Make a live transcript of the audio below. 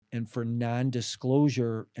and for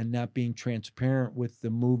non-disclosure and not being transparent with the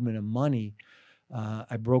movement of money,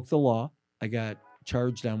 I broke the law. I got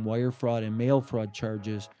charged on wire fraud and mail fraud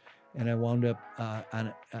charges, and I wound up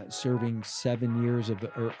serving 7 years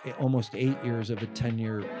or almost 8 years of a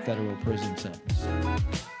 10-year federal prison sentence.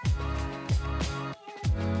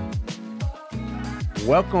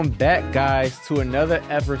 Welcome back, guys, to another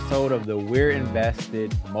episode of the We're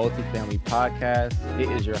Invested Multifamily Podcast. It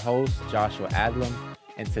is your host, Joshua Adlam,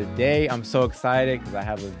 and today I'm so excited because I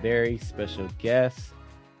have a very special guest,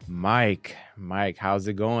 Mike. Mike, how's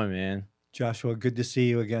it going, man? Joshua, good to see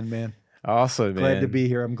you again, man. Awesome, man. Glad to be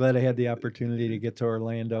here. I'm glad I had the opportunity to get to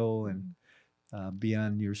Orlando and be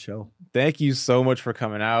on your show. Thank you so much for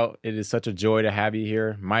coming out. It is such a joy to have you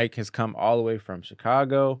here. Mike has come all the way from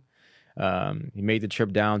Chicago. He made the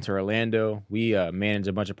trip down to Orlando. We manage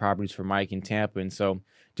a bunch of properties for Mike in Tampa. And so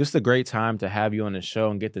just a great time to have you on the show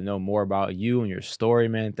and get to know more about you and your story,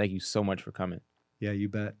 man. Thank you so much for coming. Yeah, you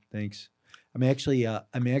bet. Thanks. I'm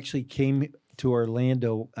actually came to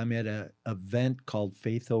Orlando. I'm at an event called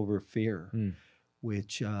Faith Over Fear,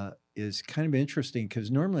 which is kind of interesting because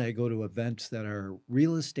normally I go to events that are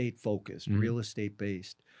real estate focused, real estate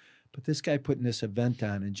based. But this guy putting this event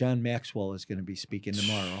on, and John Maxwell is going to be speaking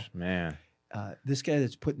tomorrow. Man. This guy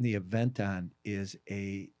that's putting the event on is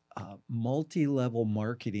a multi-level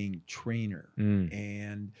marketing trainer.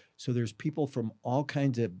 And so there's people from all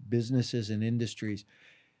kinds of businesses and industries.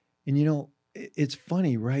 And, you know, it's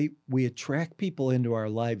funny, right? We attract people into our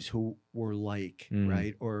lives who we're like,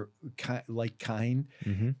 right? Or kind.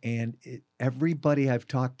 And everybody I've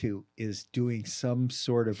talked to is doing some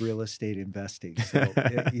sort of real estate investing. So,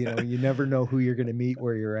 you never know who you're going to meet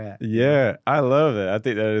where you're at. Yeah, I love it. I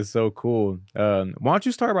think that is so cool. Why don't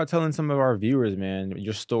you start by telling some of our viewers, man,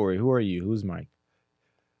 your story. Who are you? Who's Mike?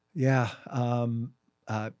 Yeah.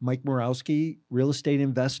 Mike Morawski, real estate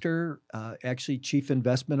investor, actually chief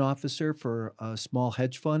investment officer for a small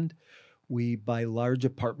hedge fund. We buy large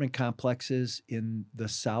apartment complexes in the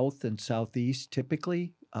South and Southeast,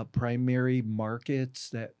 typically, primary markets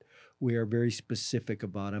that we are very specific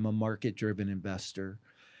about. I'm a market-driven investor.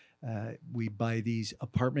 We buy these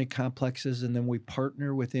apartment complexes, and then we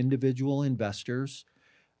partner with individual investors,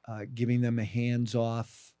 giving them a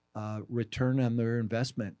hands-off return on their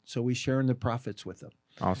investment. So we share in the profits with them.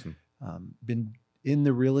 Awesome. Been in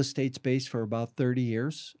the real estate space for about 30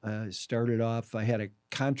 years. Started off, I had a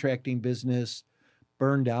contracting business,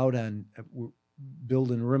 burned out on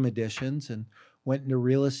building room additions, and went into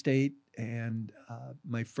real estate. And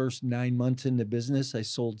my first 9 months in the business, I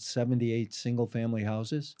sold 78 single-family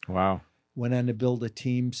houses. Wow. Went on to build a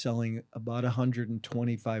team selling about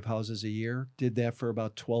 125 houses a year. Did that for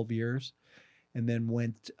about 12 years. And then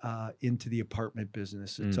went into the apartment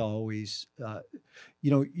business. It's always,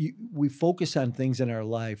 we focus on things in our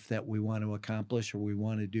life that we want to accomplish or we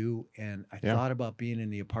want to do. And I thought about being in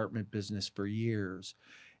the apartment business for years.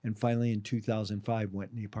 And finally in 2005,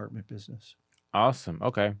 went in the apartment business. Awesome.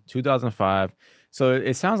 Okay. 2005. So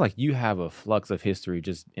it sounds like you have a flux of history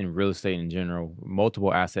just in real estate in general,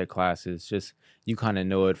 multiple asset classes. Just you kind of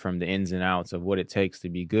know it from the ins and outs of what it takes to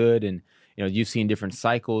be good. And you've seen different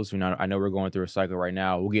cycles. I know we're going through a cycle right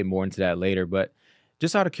now. We'll get more into that later. But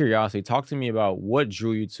just out of curiosity, talk to me about what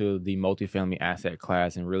drew you to the multifamily asset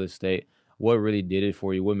class in real estate. What really did it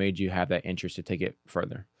for you? What made you have that interest to take it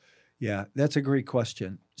further? Yeah, that's a great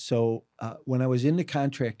question. So when I was in the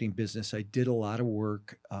contracting business, I did a lot of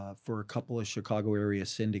work for a couple of Chicago area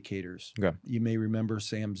syndicators. Okay. You may remember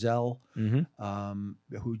Sam Zell,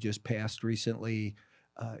 who just passed recently.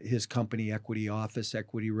 His company, Equity Office,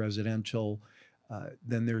 Equity Residential.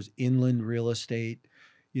 Then there's Inland Real Estate.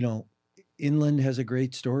 Inland has a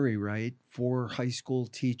great story, right? 4 high school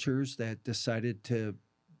teachers that decided to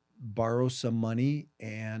borrow some money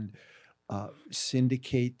and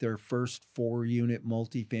syndicate their first 4-unit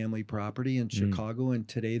multifamily property in Chicago. And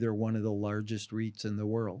today they're one of the largest REITs in the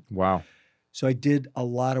world. Wow. So I did a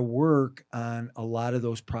lot of work on a lot of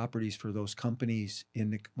those properties for those companies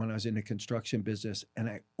when I was in the construction business. And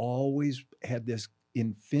I always had this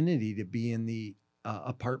infinity to be in the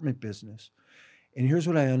apartment business. And here's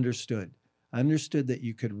what I understood. I understood that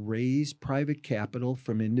you could raise private capital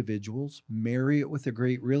from individuals, marry it with a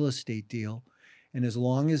great real estate deal, and as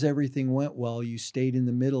long as everything went well, you stayed in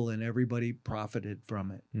the middle and everybody profited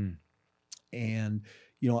from it. And,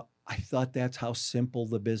 I thought that's how simple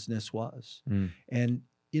the business was. And,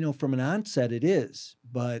 from an onset it is,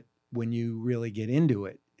 but when you really get into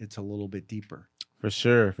it, it's a little bit deeper. For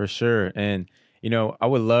sure. And, I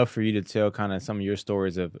would love for you to tell kind of some of your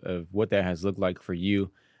stories of what that has looked like for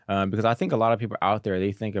you. Because I think a lot of people out there,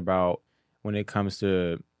 they think about when it comes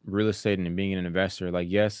to real estate and being an investor, like,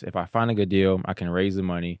 yes, if I find a good deal, I can raise the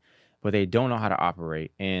money, but they don't know how to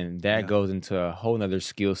operate. And that Yeah. goes into a whole nother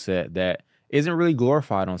skill set that isn't really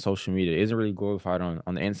glorified on social media, isn't really glorified on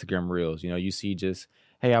the Instagram reels. You see just,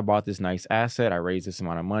 hey, I bought this nice asset, I raised this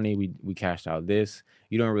amount of money, we cashed out this.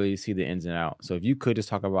 You don't really see the ins and outs. So if you could just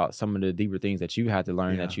talk about some of the deeper things that you had to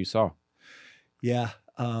learn Yeah. that you saw. Yeah.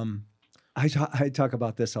 I talk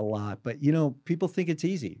about this a lot, but people think it's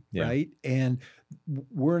easy, Yeah. right? And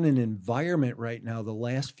we're in an environment right now. The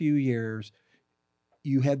last few years,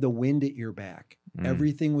 you had the wind at your back.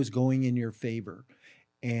 Everything was going in your favor.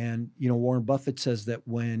 And, Warren Buffett says that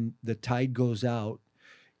when the tide goes out,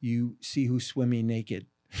 you see who's swimming naked.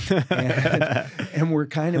 and we're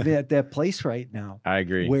kind of at that place right now. I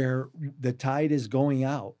agree. Where the tide is going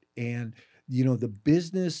out. And, the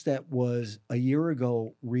business that was a year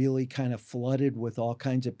ago really kind of flooded with all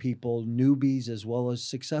kinds of people, newbies, as well as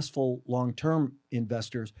successful long-term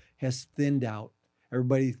investors, has thinned out.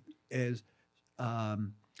 Everybody is,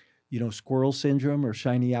 squirrel syndrome or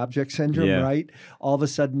shiny object syndrome, Yeah. right? All of a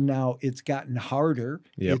sudden now it's gotten harder.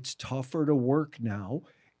 Yep. It's tougher to work now,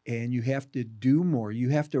 and you have to do more. You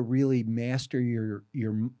have to really master your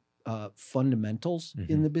fundamentals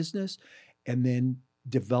in the business, and then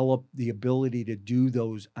develop the ability to do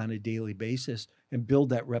those on a daily basis and build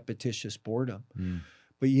that repetitious boredom.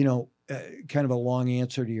 But, kind of a long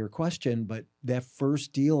answer to your question, but that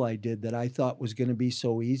first deal I did that I thought was going to be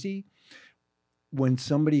so easy, when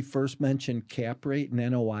somebody first mentioned cap rate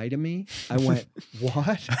and NOI to me, I went,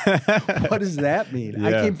 what? What does that mean? Yeah.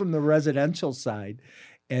 I came from the residential side,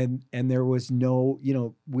 and there was no,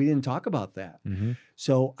 we didn't talk about that.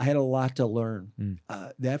 So I had a lot to learn.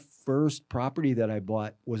 That first property that I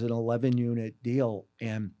bought was an 11-unit deal,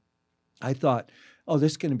 and I thought, oh,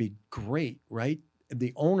 this is going to be great, right?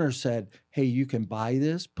 The owner said, hey, you can buy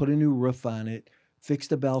this, put a new roof on it, fix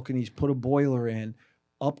the balconies, put a boiler in,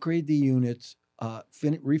 upgrade the units,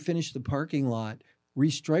 refinish the parking lot,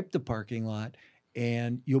 restripe the parking lot,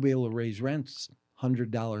 and you'll be able to raise rents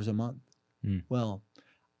 $100 a month. Well,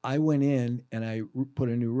 I went in and I put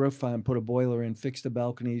a new roof on, put a boiler in, fixed the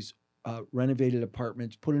balconies, renovated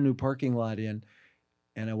apartments, put a new parking lot in,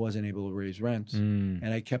 and I wasn't able to raise rents.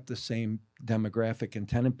 And I kept the same demographic and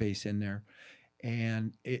tenant base in there.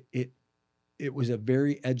 And it was a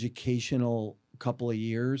very educational couple of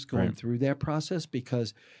years going through that process,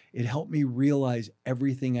 because it helped me realize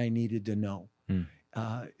everything I needed to know.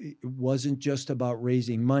 It wasn't just about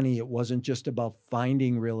raising money. It wasn't just about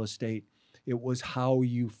finding real estate. It was how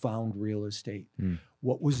you found real estate.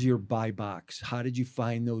 What was your buy box? How did you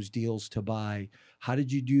find those deals to buy? How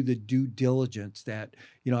did you do the due diligence? That,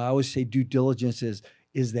 I always say due diligence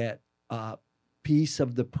is that piece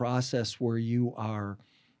of the process where you are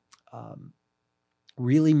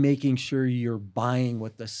really making sure you're buying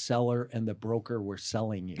what the seller and the broker were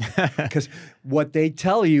selling you. Because what they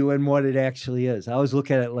tell you and what it actually is. I always look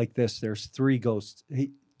at it like this. There's three ghosts. Hey,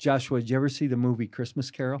 Joshua, did you ever see the movie Christmas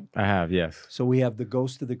Carol? I have, yes. So we have the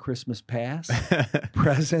ghost of the Christmas past,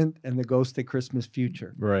 present, and the ghost of Christmas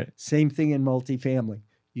future. Right. Same thing in multifamily.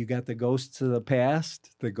 You got the ghosts of the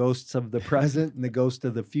past, the ghosts of the present, and the ghost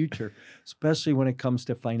of the future, especially when it comes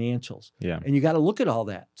to financials. Yeah. And you got to look at all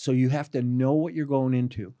that. So you have to know what you're going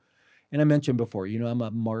into. And I mentioned before, I'm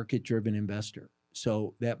a market-driven investor.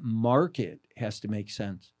 So that market has to make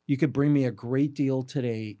sense. You could bring me a great deal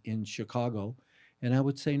today in Chicago, and I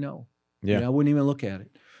would say no. Yeah. I wouldn't even look at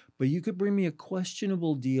it. But you could bring me a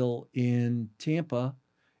questionable deal in Tampa,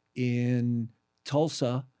 in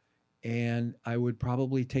Tulsa, and I would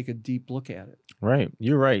probably take a deep look at it. Right.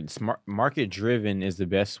 You're right. Market driven is the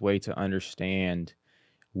best way to understand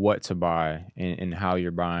what to buy and how you're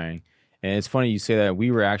buying. And it's funny you say that. We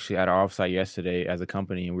were actually at our offsite yesterday as a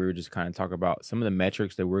company, and we were just kind of talking about some of the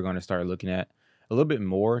metrics that we're going to start looking at a little bit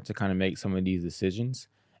more to kind of make some of these decisions.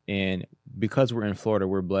 And because we're in Florida,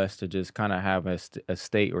 we're blessed to just kind of have a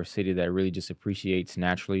state or city that really just appreciates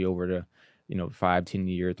naturally over the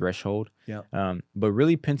 5-10 year threshold. Yeah. But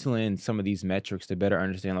really pencil in some of these metrics to better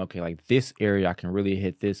understand, okay, like this area I can really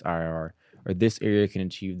hit this IRR, or this area can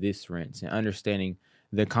achieve this rents, and understanding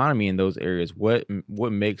the economy in those areas. What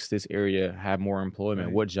makes this area have more employment?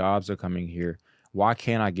 Right. What jobs are coming here? Why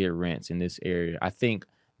can't I get rents in this area? I think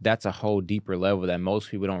that's a whole deeper level that most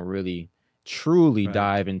people don't really truly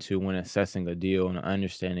dive into when assessing a deal and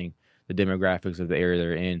understanding the demographics of the area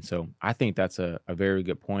they're in. So I think that's a very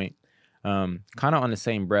good point. Kind of on the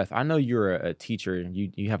same breath, I know you're a teacher, and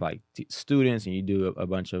you have like students, and you do a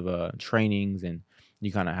bunch of trainings, and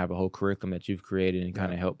you kind of have a whole curriculum that you've created and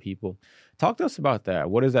kind of help people. Talk to us about that.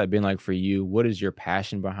 What has that been like for you? What is your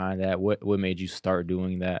passion behind that? What made you start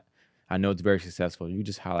doing that? I know it's very successful. You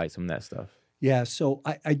just highlight some of that stuff. Yeah, so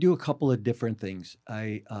I do a couple of different things.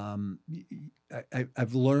 I've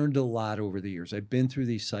learned a lot over the years. I've been through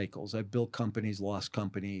these cycles. I've built companies, lost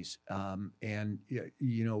companies, and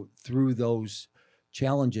through those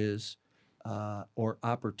challenges or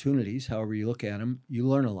opportunities, however you look at them, you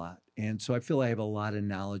learn a lot. And so I feel I have a lot of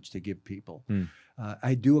knowledge to give people.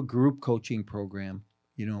 I do a group coaching program,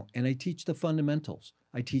 and I teach the fundamentals.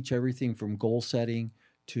 I teach everything from goal setting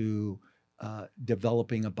to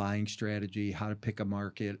developing a buying strategy, how to pick a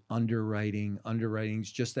market, underwriting.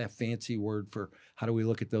 Underwriting's just that fancy word for how do we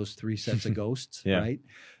look at those 3 sets of ghosts, Yeah. right?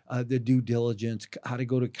 The due diligence, how to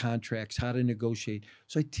go to contracts, how to negotiate.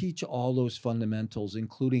 So I teach all those fundamentals,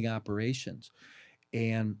 including operations,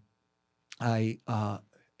 and I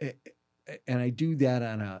do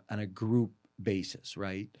that on a group basis,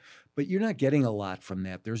 right? But you're not getting a lot from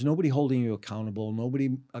that. There's nobody holding you accountable. Nobody,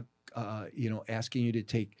 asking you to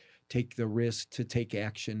take the risk, to take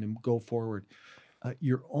action and go forward.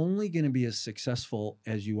 You're only going to be as successful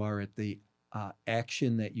as you are at the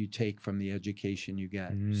action that you take from the education you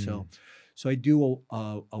get. So I do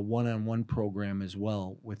a one-on-one program as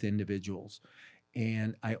well with individuals,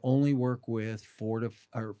 and I only work with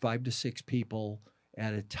 5 to 6 people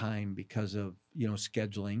at a time because of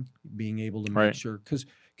scheduling, being able to make Right. sure, because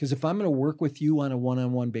if I'm going to work with you on a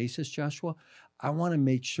one-on-one basis, Joshua, I want to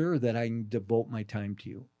make sure that I can devote my time to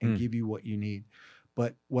you and give you what you need.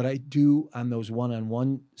 But what I do on those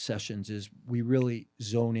one-on-one sessions is we really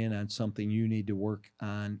zone in on something you need to work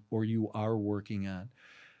on or you are working on.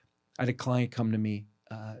 I had a client come to me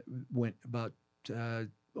went about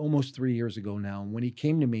almost 3 years ago now. And when he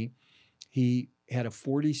came to me, he had a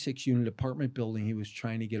 46-unit apartment building he was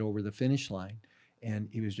trying to get over the finish line, and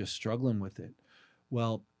he was just struggling with it.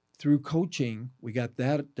 Well, through coaching, we got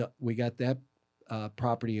that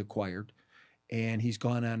property acquired, and he's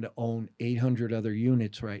gone on to own 800 other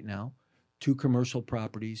units right now, 2 commercial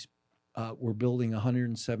properties. We're building a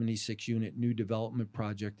 176-unit new development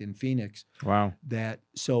project in Phoenix. Wow.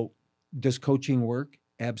 So does coaching work?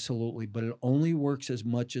 Absolutely, but it only works as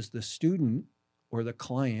much as the student or the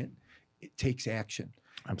client it takes action.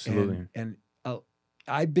 Absolutely. And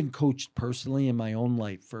I've been coached personally in my own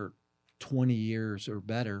life for 20 years or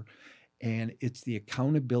better, and it's the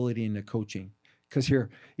accountability in the coaching. Because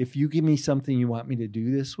if you give me something you want me to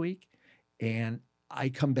do this week, and I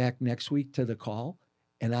come back next week to the call,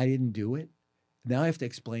 and I didn't do it, now I have to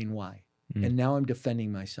explain why. And now I'm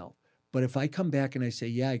defending myself. But if I come back and I say,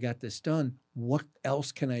 yeah, I got this done, what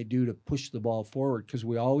else can I do to push the ball forward? Because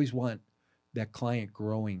we always want that client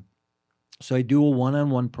growing. So I do a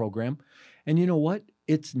one-on-one program. And you know what?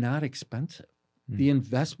 It's not expensive. The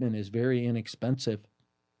investment is very inexpensive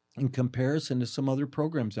in comparison to some other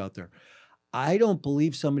programs out there. I don't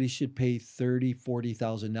believe somebody should pay $30,000,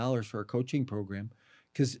 $40,000 for a coaching program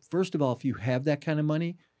because, first of all, if you have that kind of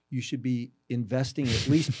money, you should be investing at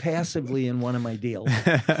least passively in one of my deals,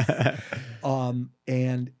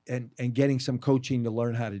 and getting some coaching to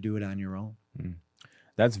learn how to do it on your own.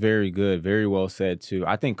 That's very good. Very well said too.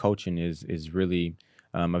 I think coaching is really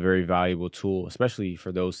a very valuable tool, especially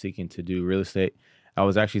for those seeking to do real estate. I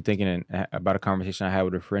was actually thinking about a conversation I had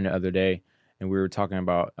with a friend the other day, and we were talking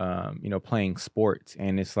about playing sports.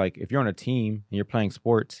 And it's like if you're on a team and you're playing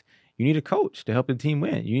sports, you need a coach to help the team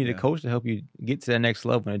win. You need a coach to help you get to that next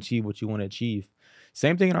level and achieve what you want to achieve.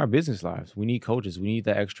 Same thing in our business lives. We need coaches. We need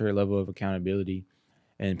that extra level of accountability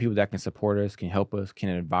and people that can support us, can help us, can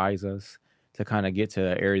advise us to kind of get to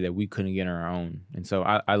an area that we couldn't get on our own. And so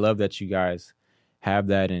I love that you guys have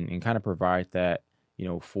that and kind of provide that,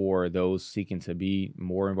 for those seeking to be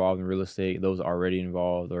more involved in real estate, those already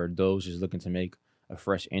involved, or those just looking to make a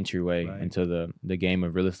fresh entryway into the game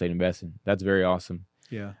of real estate investing. That's very awesome.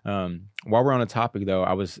 Yeah. While we're on the topic, though,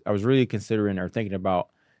 I was really considering or thinking about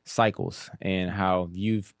cycles and how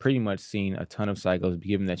you've pretty much seen a ton of cycles,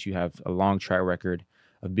 given that you have a long track record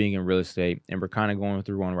of being in real estate, and we're kind of going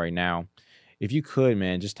through one right now. If you could,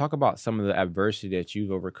 man, just talk about some of the adversity that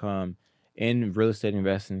you've overcome in real estate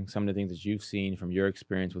investing, some of the things that you've seen from your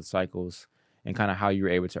experience with cycles, and kind of how you were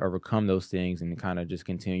able to overcome those things and kind of just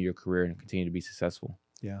continue your career and continue to be successful.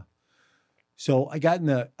 Yeah. So I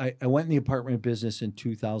went in the apartment business in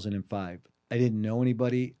 2005. I didn't know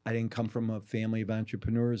anybody. I didn't come from a family of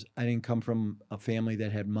entrepreneurs. I didn't come from a family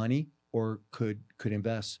that had money or could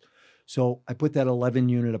invest. So I put that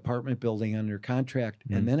 11-unit apartment building under contract,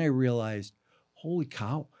 and then I realized, holy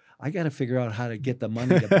cow, I got to figure out how to get the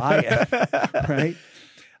money to buy it, right?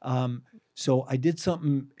 So I did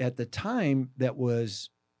something at the time that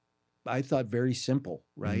was, I thought, very simple,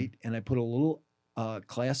 right? And I put a little a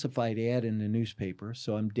classified ad in the newspaper.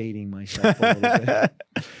 So I'm dating myself a little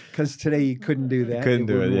bit because today you couldn't do that. Couldn't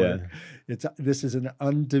do it. wouldn't Yeah. work. This is an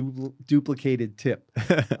unduplicated tip.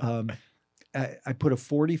 I put a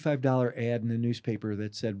 $45 ad in the newspaper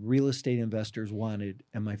that said real estate investors wanted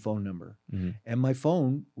and my phone number. Mhm. And my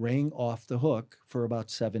phone rang off the hook for about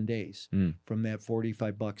 7 days from that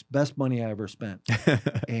 $45. Best money I ever spent.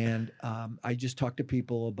 And I just talked to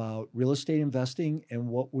people about real estate investing and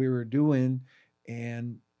what we were doing.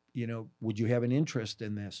 And, would you have an interest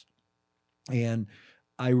in this? And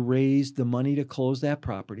I raised the money to close that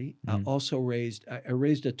property. I also raised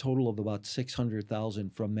a total of about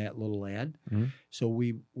 $600,000 from that little ad. So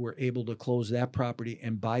we were able to close that property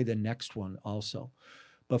and buy the next one also.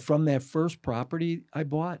 But from that first property I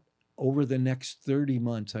bought, over the next 30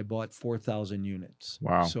 months, I bought 4,000 units.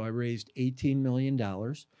 Wow. So I raised $18 million.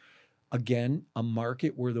 Again, a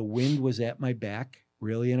market where the wind was at my back,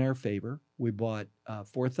 really in our favor. We bought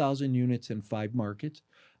 4,000 units in 5 markets.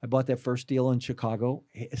 I bought that first deal in Chicago.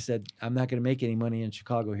 I said, I'm not going to make any money in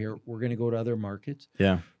Chicago here. We're going to go to other markets.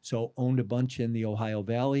 Yeah. So owned a bunch in the Ohio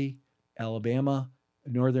Valley, Alabama,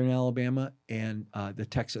 Northern Alabama, and the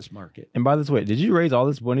Texas market. And by the way, did you raise all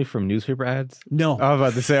this money from newspaper ads? No. I was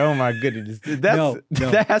about to say, oh my goodness, No.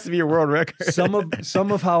 that has to be a world record. Some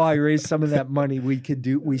of how I raised some of that money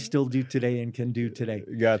we still do today and can do today.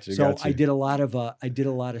 Gotcha. So I did a lot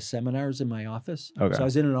of seminars in my office. Okay. So I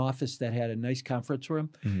was in an office that had a nice conference room,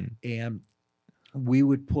 and we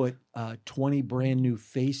would put 20 brand new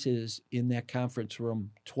faces in that conference room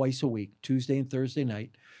twice a week, Tuesday and Thursday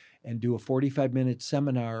night, and do a 45-minute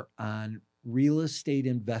seminar on real estate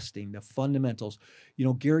investing, the fundamentals.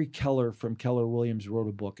 Gary Keller from Keller Williams wrote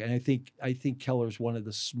a book, and I think Keller's one of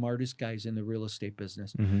the smartest guys in the real estate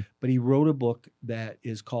business. But he wrote a book that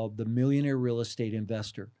is called The Millionaire Real Estate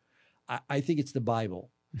Investor. I think it's the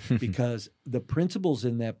Bible because the principles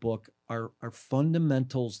in that book are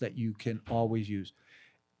fundamentals that you can always use.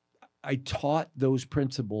 I taught those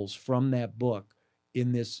principles from that book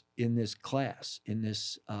in this class, in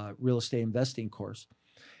this real estate investing course.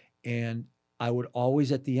 And I would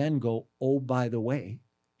always at the end go, oh, by the way,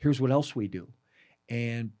 here's what else we do.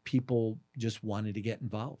 And people just wanted to get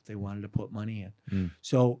involved. They wanted to put money in.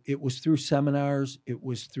 So it was through seminars. It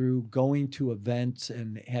was through going to events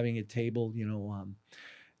and having a table.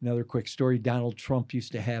 Another quick story, Donald Trump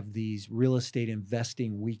used to have these real estate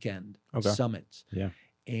investing weekend summits. Yeah.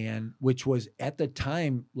 And which was at the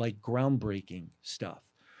time like groundbreaking stuff.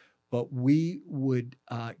 But we would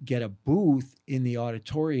get a booth in the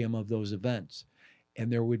auditorium of those events. And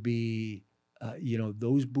there would be,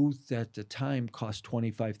 those booths at the time cost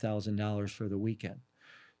 $25,000 for the weekend.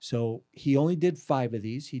 So he only did 5 of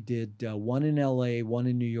these. He did one in LA, one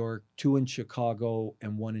in New York, 2 in Chicago,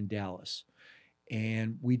 and 1 in Dallas.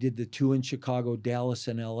 And we did the 2 in Chicago, Dallas,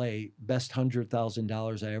 and LA. Best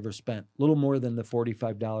 $100,000 I ever spent. A little more than the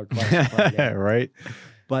 $45 classified ad. Right.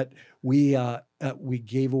 But we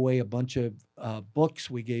gave away a bunch of books.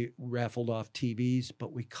 We raffled off TVs,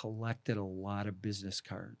 but we collected a lot of business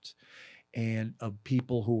cards and of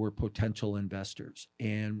people who were potential investors.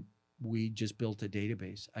 And we just built a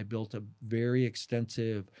database. I built a very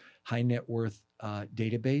extensive high net worth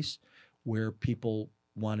database where people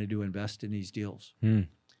wanted to invest in these deals.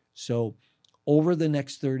 So over the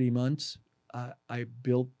next 30 months, I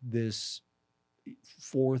built this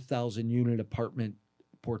 4,000 unit apartment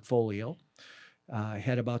portfolio. I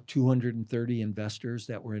had about 230 investors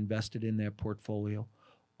that were invested in that portfolio.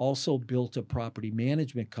 Also built a property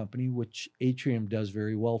management company, which Atrium does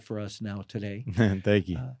very well for us now today. Thank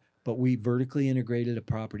you. But we vertically integrated a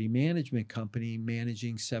property management company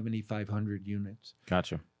managing 7,500 units.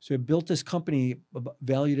 Gotcha. So I built this company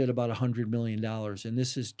valued at about $100 million. And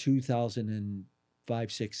this is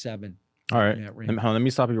 2005, 6, 7. All right. Let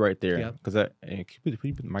me stop you right there. Yep. Because can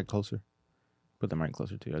you put the mic closer? Put the mic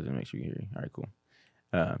closer too. I just make sure you can hear you. All right, cool.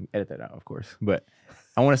 Edit that out, of course. But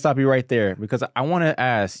I want to stop you right there because I want to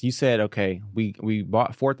ask, you said, okay, we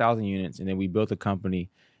bought 4,000 units and then we built a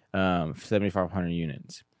company, 7,500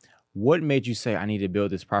 units. What made you say I need to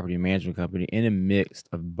build this property management company in the midst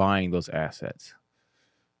of buying those assets?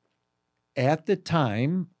 At the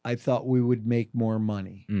time, I thought we would make more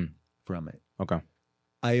money from it. Okay.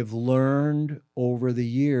 I have learned over the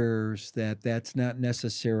years that that's not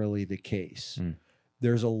necessarily the case.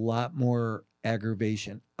 There's a lot more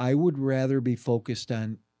aggravation. I would rather be focused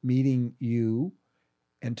on meeting you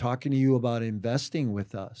and talking to you about investing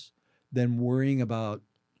with us than worrying about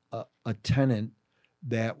a tenant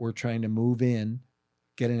that we're trying to move in,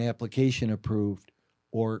 get an application approved,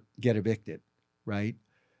 or get evicted, right?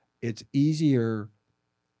 It's easier,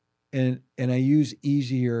 and I use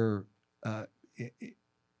easier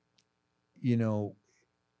you know,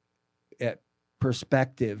 at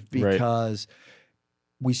perspective, Right. because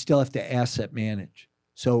we still have to asset manage.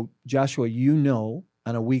 So Joshua, you know,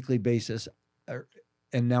 on a weekly basis,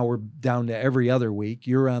 and now we're down to every other week,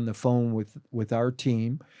 you're on the phone with our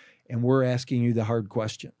team, and we're asking you the hard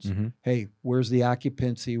questions. Mm-hmm. Hey, where's the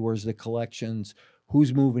occupancy? Where's the collections?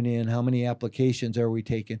 Who's moving in? How many applications are we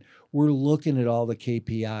taking? We're looking at all the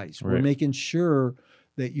KPIs. We're Right. making sure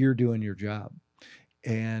that you're doing your job.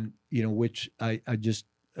 And, you know, which I just,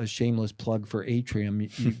 a shameless plug for Atrium.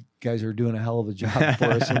 You guys are doing a hell of a job for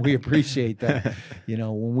us, and we appreciate that. You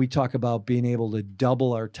know, when we talk about being able to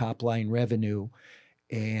double our top line revenue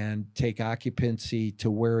and take occupancy to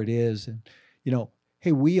where it is, and, you know,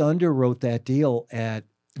 hey, we underwrote that deal at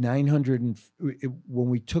 900, and when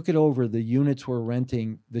we took it over, the units were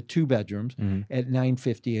renting, the 2 bedrooms, Mm-hmm. at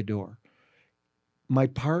 $950 a door. My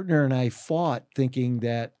partner and I fought, thinking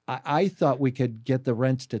that I thought we could get the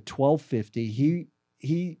rents to $1,250.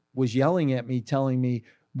 He was yelling at me, telling me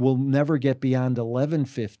we'll never get beyond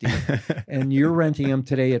 $1,150, and you're renting them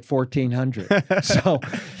today at $1,400. So,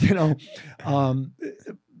 you know,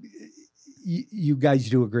 you guys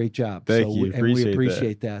do a great job. Thank you. And we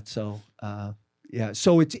appreciate that. So, yeah.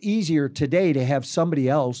 So it's easier today to have somebody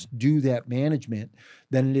else do that management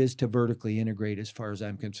than it is to vertically integrate, as far as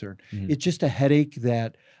I'm concerned. Mm-hmm. It's just a headache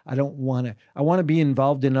that I don't want to. I want to be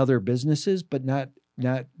involved in other businesses, but not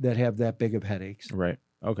that have that big of headaches. Right.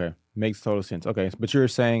 Okay. Makes total sense. Okay. But you're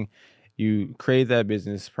saying you created that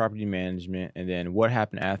business, property management, and then what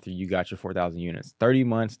happened after you got your 4,000 units? 30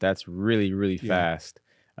 months, that's really, really fast,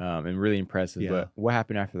 and really impressive. Yeah. But what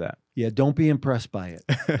happened after that? Yeah, don't be impressed by it.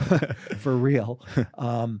 For real.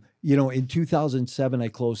 You know, in 2007, I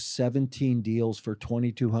closed 17 deals for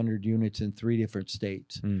 2,200 units in 3 different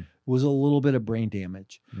states. It was a little bit of brain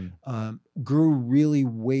damage. Grew really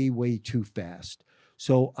way too fast.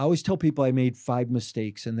 So I always tell people I made 5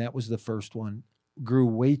 mistakes, and that was the first one. Grew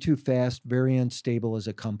way too fast, very unstable as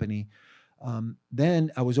a company.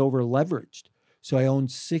 Then I was over leveraged. So I owned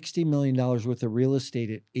 $60 million worth of real estate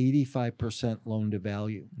at 85% loan to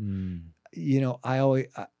value. You know, I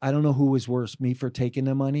don't know who was worse, me for taking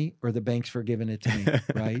the money or the banks for giving it to me,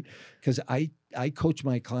 right? Because I coach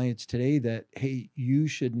my clients today that, hey, you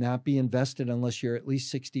should not be invested unless you're at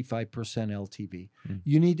least 65% LTV.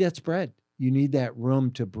 You need that spread. You need that room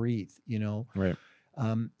to breathe, you know? Right.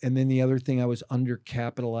 And then the other thing, I was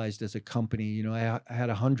undercapitalized as a company. You know, I had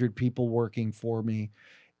 100 people working for me,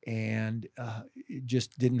 and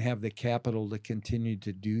just didn't have the capital to continue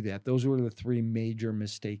to do that. Those were the 3 major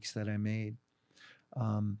mistakes that I made.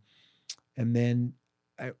 And then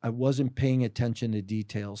I wasn't paying attention to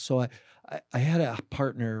details. So I had a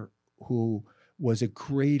partner who was a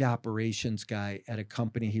great operations guy at a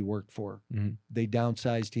company he worked for. They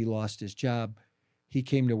downsized. He lost his job. He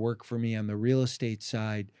came to work for me on the real estate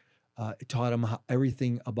side. Taught him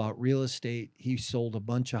everything about real estate. He sold a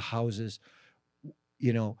bunch of houses.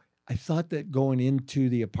 You know, I thought that going into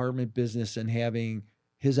the apartment business and having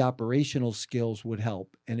his operational skills would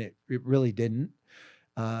help, and it really didn't.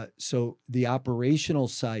 So the operational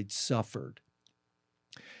side suffered.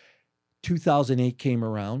 2008 came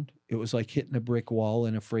around. It was like hitting a brick wall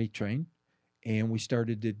in a freight train, and we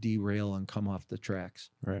started to derail and come off the tracks.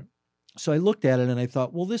 Right. So I looked at it and I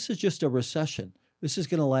thought, well, this is just a recession. This is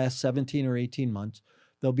going to last 17 or 18 months.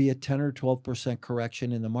 There'll be a 10 or 12%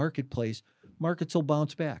 correction in the marketplace. Markets will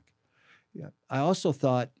bounce back. Yeah. I also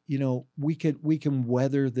thought, you know, we can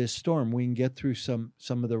weather this storm. We can get through some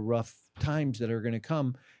of the rough times that are going to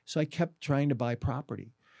come. So I kept trying to buy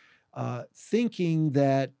property, thinking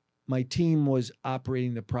that my team was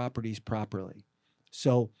operating the properties properly.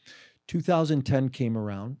 So 2010 came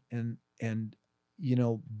around, and you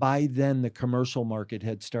know, by then the commercial market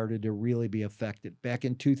had started to really be affected. Back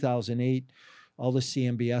in 2008, all the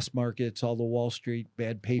CMBS markets, all the Wall Street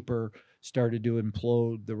bad paper started to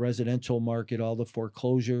implode. The residential market, all the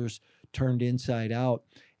foreclosures turned inside out.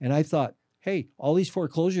 And I thought, hey, all these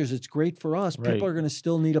foreclosures, it's great for us. Right. People are going to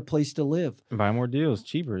still need a place to live. Buy more deals,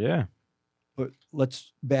 cheaper, yeah. But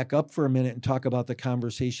let's back up for a minute and talk about the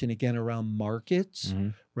conversation again around markets,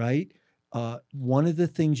 right? One of the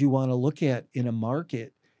things you want to look at in a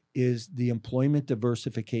market is the employment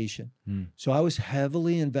diversification. So I was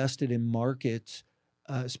heavily invested in markets,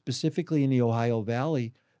 specifically in the Ohio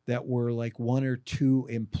Valley, that were like 1 or 2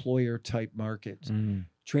 employer type markets.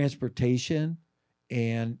 Transportation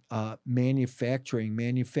and manufacturing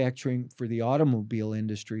for the automobile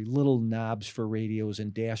industry, little knobs for radios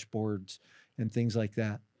and dashboards and things like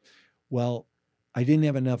that. Well, I didn't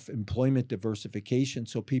have enough employment diversification,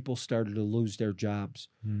 so people started to lose their jobs,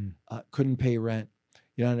 couldn't pay rent.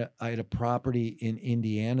 I had a property in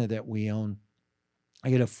Indiana that we own. I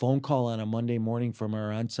get a phone call on a Monday morning from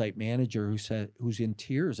our on-site manager who's in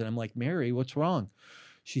tears. And I'm like, Mary, what's wrong?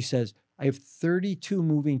 She says, I have 32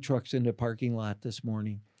 moving trucks in the parking lot this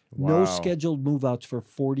morning. No Wow. scheduled move-outs for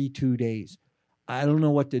 42 days. I don't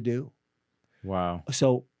know what to do. Wow.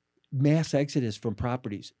 So mass exodus from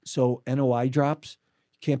properties. So NOI drops,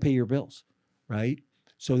 you can't pay your bills, right?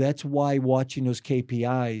 So that's why watching those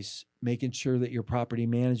KPIs, making sure that your property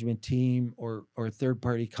management team or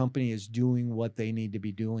third-party company is doing what they need to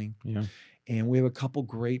be doing. Yeah. And we have a couple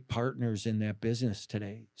great partners in that business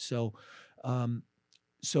today. So,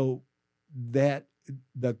 so that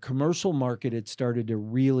the commercial market had started to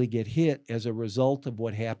really get hit as a result of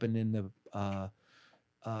what happened in the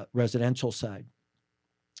residential side.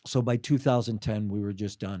 So by 2010, we were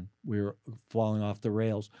just done. We were falling off the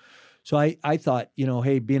rails. So I thought,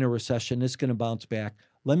 hey, being a recession, this is going to bounce back.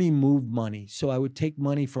 Let me move money. So I would take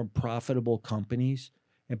money from profitable companies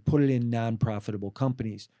and put it in non-profitable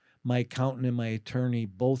companies. My accountant and my attorney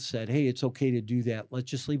both said, hey, it's okay to do that.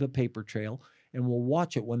 Let's just leave a paper trail and we'll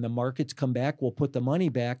watch it. When the markets come back, we'll put the money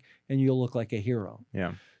back and you'll look like a hero.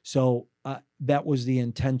 Yeah. So that was the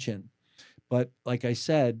intention. But like I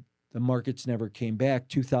said, the markets never came back.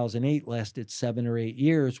 2008 lasted 7 or 8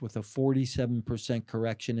 years with a 47%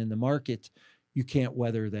 correction in the markets. You can't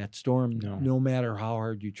weather that storm no matter how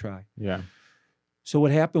hard you try. Yeah. So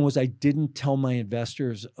what happened was I didn't tell my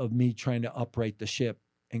investors of me trying to upright the ship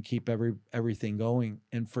and keep everything going.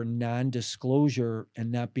 And for non-disclosure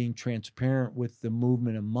and not being transparent with the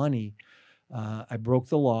movement of money, I broke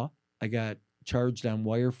the law. I got charged on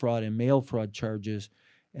wire fraud and mail fraud charges.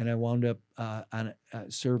 And I wound up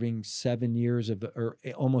serving 7 years or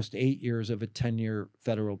almost 8 years of a 10-year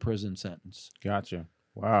federal prison sentence. Gotcha.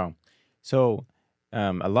 Wow. So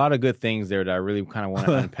a lot of good things there that I really kind of want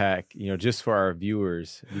to unpack, just for our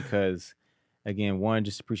viewers, because again, one,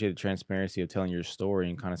 just appreciate the transparency of telling your story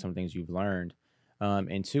and kind of some things you've learned.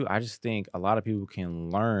 And two, I just think a lot of people can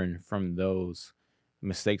learn from those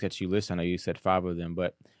mistakes that you listed. I know you said 5 of them,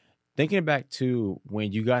 but thinking back to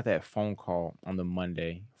when you got that phone call on the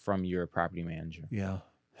Monday from your property manager. Yeah.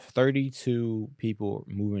 32 people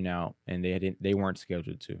moving out and they weren't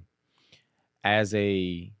scheduled to. As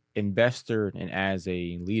a investor and as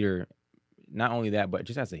a leader, not only that, but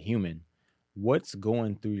just as a human, what's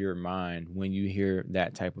going through your mind when you hear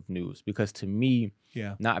that type of news? Because to me,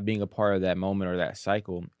 not being a part of that moment or that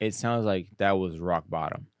cycle, it sounds like that was rock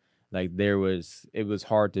bottom. Like it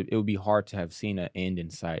would be hard to have seen an end in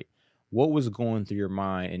sight. What was going through your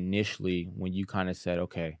mind initially when you kind of said,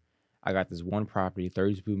 okay, I got this one property,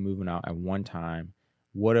 30 people moving out at one time.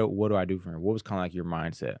 What do I do from here? What was kind of like your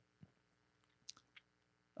mindset?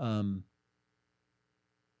 I'm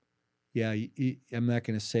not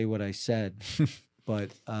going to say what I said,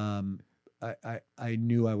 but I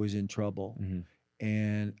knew I was in trouble,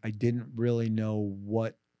 and I didn't really know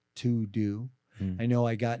what to do. I know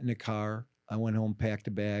I got in the car, I went home, packed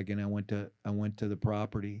a bag, and I went to the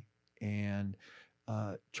property and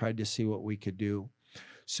tried to see what we could do.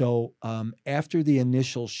 So after the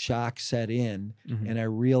initial shock set in, and I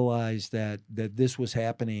realized that this was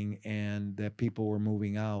happening and that people were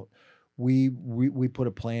moving out, we put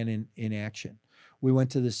a plan in action. We went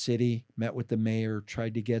to the city, met with the mayor,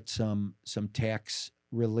 tried to get some tax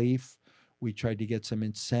relief. We tried to get some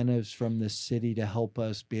incentives from the city to help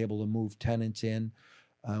us be able to move tenants in.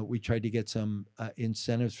 We tried to get some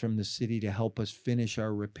incentives from the city to help us finish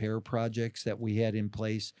our repair projects that we had in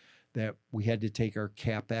place, that we had to take our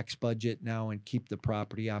CapEx budget now and keep the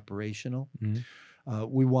property operational.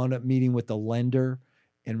 We wound up meeting with the lender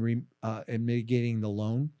and mitigating the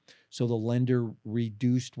loan. So the lender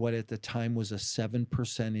reduced what at the time was a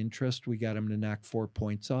 7% interest. We got them to knock 4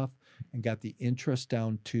 points off and got the interest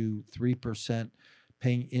down to 3%,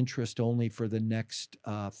 paying interest only for the next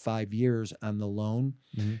 5 years on the loan.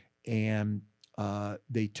 And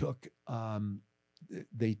they took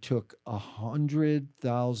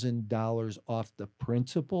 $100,000 off the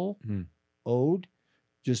principal owed,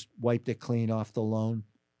 just wiped it clean off the loan,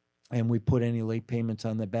 and we put any late payments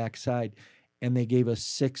on the backside. And they gave us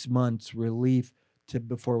 6 months relief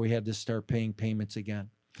before we had to start paying payments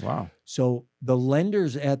again. Wow. So the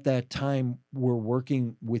lenders at that time were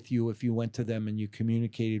working with you if you went to them and you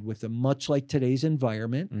communicated with them, much like today's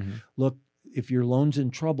environment. Look, if your loan's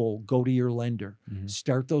in trouble, go to your lender.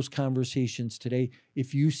 Start those conversations today.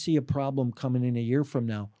 If you see a problem coming in a year from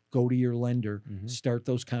now, go to your lender. Start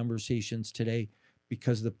those conversations today,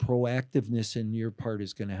 because the proactiveness in your part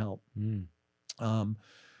is going to help.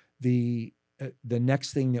 The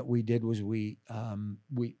next thing that we did was we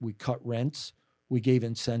cut rents. We gave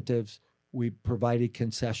incentives. we provided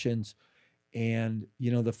concessions. And,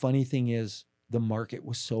 the funny thing is the market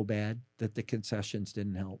was so bad that the concessions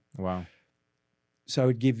didn't help. Wow. So I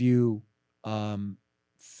would give you 50%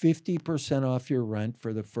 off your rent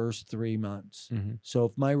for the first 3 months. Mm-hmm. So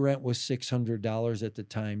if my rent was $600 at the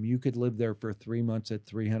time, you could live there for 3 months at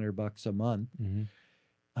 $300 a month.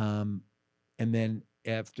 Mm-hmm. And then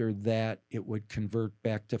after that, it would convert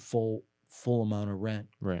back to full amount of rent.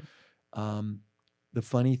 Right. The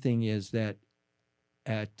funny thing is that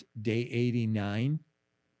at day 89,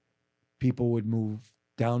 people would move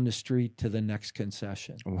down the street to the next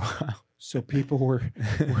concession. Wow. So people were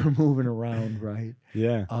moving around, right?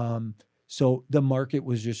 Yeah. So the market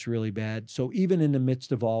was just really bad. So even in the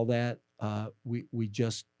midst of all that, we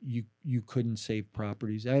just you couldn't save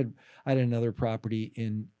properties. I had another property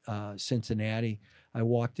in Cincinnati. I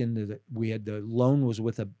walked into the loan was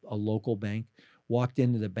with a local bank. Walked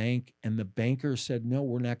into the bank, and the banker said, "No,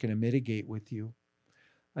 we're not going to mitigate with you."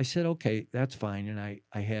 I said, "Okay, that's fine." And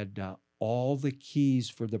I had all the keys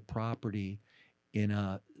for the property in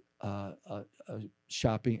a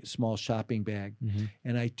small shopping bag, Mm-hmm.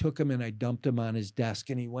 and I took him and I dumped him on his desk,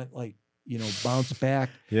 and he went like, bounced back.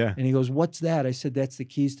 Yeah. And he goes, "What's that?" I said, "That's the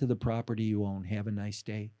keys to the property you own. Have a nice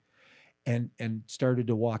day." And started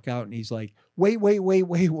to walk out, and he's like, "Wait,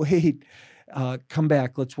 come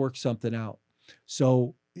back. Let's work something out."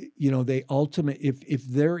 So, they if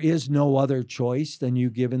there is no other choice than you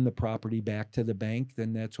giving the property back to the bank,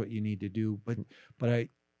 then that's what you need to do. But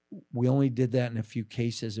we only did that in a few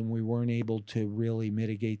cases, and we weren't able to really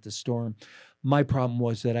mitigate the storm. My problem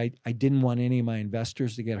was that I didn't want any of my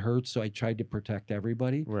investors to get hurt, so I tried to protect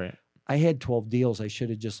everybody. Right. I had 12 deals. I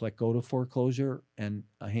should have just let go to foreclosure, and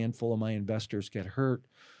a handful of my investors get hurt,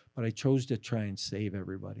 but I chose to try and save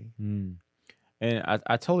everybody. Mm. And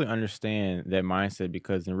I totally understand that mindset,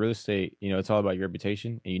 because in real estate, it's all about your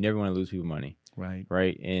reputation, and you never want to lose people money. Right.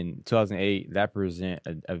 Right. In 2008, that present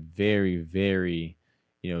a very, very,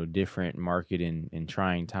 different market and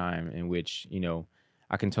trying time in which,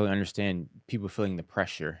 I can totally understand people feeling the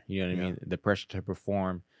pressure, you know what I mean? The pressure to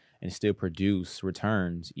perform and still produce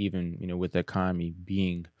returns, even, with the economy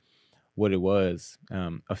being what it was.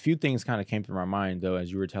 A few things kind of came to my mind, though,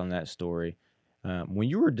 as you were telling that story. When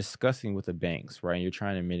you were discussing with the banks, right, and you're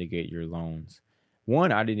trying to mitigate your loans,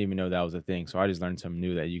 one, I didn't even know that was a thing. So I just learned something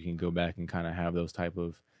new, that you can go back and kind of have those type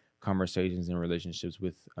of conversations and relationships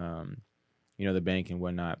with, the bank and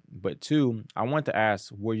whatnot. But two, I want to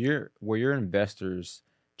ask, were your investors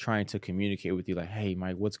trying to communicate with you like, "Hey,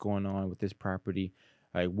 Mike, what's going on with this property?"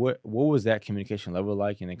 Like, what was that communication level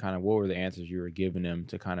like? And then kind of what were the answers you were giving them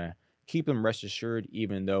to kind of keep them rest assured,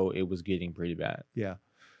 even though it was getting pretty bad? Yeah.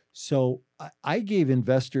 So I gave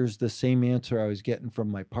investors the same answer I was getting from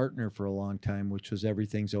my partner for a long time, which was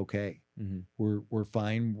everything's okay. Mm-hmm. We're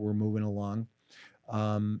fine. We're moving along.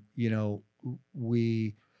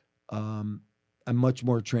 I'm much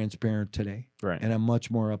more transparent today. Right. And I'm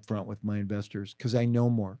much more upfront with my investors because I know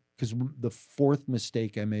more. Because the fourth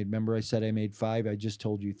mistake I made, remember I said I made 5, I just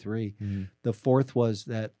told you 3. Mm-hmm. The fourth was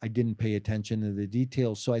that I didn't pay attention to the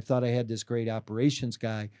details. So I thought I had this great operations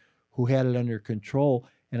guy who had it under control.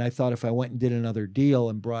 And I thought if I went and did another deal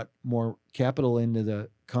and brought more capital into the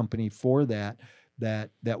company for that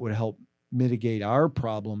would help mitigate our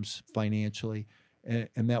problems financially.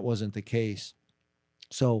 And that wasn't the case.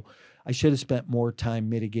 So I should have spent more time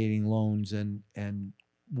mitigating loans and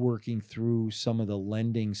working through some of the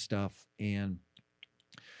lending stuff. And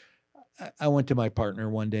I went to my partner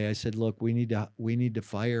one day. I said, "Look, we need to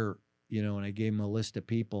fire," and I gave him a list of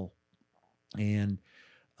people. And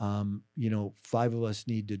 5 of us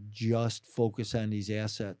need to just focus on these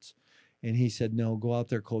assets. And he said, "No, go out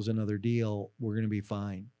there, close another deal. We're going to be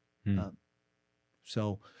fine."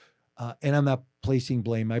 And I'm not placing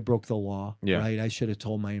blame. I broke the law, right? I should have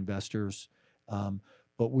told my investors.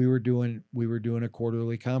 But we were doing a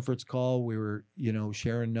quarterly conference call. We were,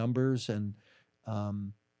 sharing numbers, and,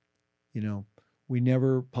 we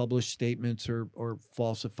never published statements or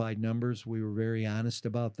falsified numbers. We were very honest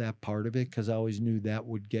about that part of it because I always knew that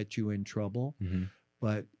would get you in trouble. Mm-hmm.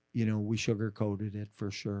 But, we sugarcoated it for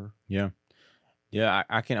sure. Yeah. Yeah,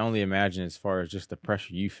 I can only imagine as far as just the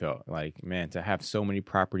pressure you felt. Like, man, to have so many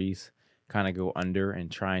properties kind of go under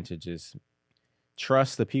and trying to just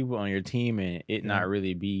trust the people on your team and it not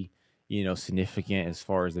really be, significant as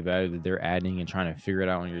far as the value that they're adding and trying to figure it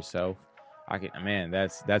out on yourself.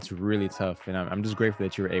 That's really tough. And I'm just grateful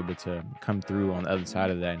that you were able to come through on the other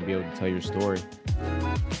side of that and be able to tell your story.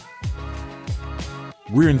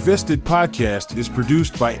 We're Invested Podcast is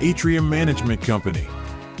produced by Atrium Management Company.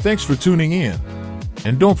 Thanks for tuning in.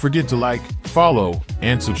 And don't forget to like, follow,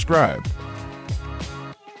 and subscribe.